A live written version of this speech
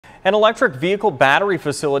An electric vehicle battery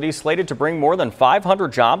facility slated to bring more than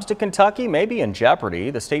 500 jobs to Kentucky may be in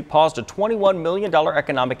jeopardy. The state paused a $21 million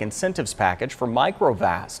economic incentives package for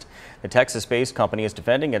Microvast. The Texas-based company is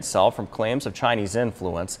defending itself from claims of Chinese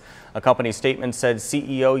influence. A company statement said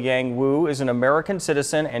CEO Yang Wu is an American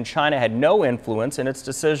citizen and China had no influence in its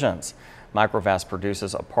decisions. Microvast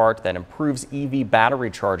produces a part that improves EV battery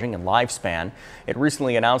charging and lifespan. It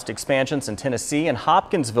recently announced expansions in Tennessee and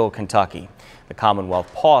Hopkinsville, Kentucky. The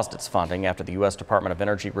Commonwealth paused its funding after the U.S. Department of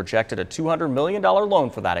Energy rejected a $200 million loan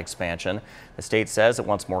for that expansion. The state says it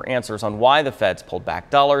wants more answers on why the feds pulled back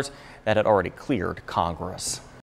dollars that had already cleared Congress.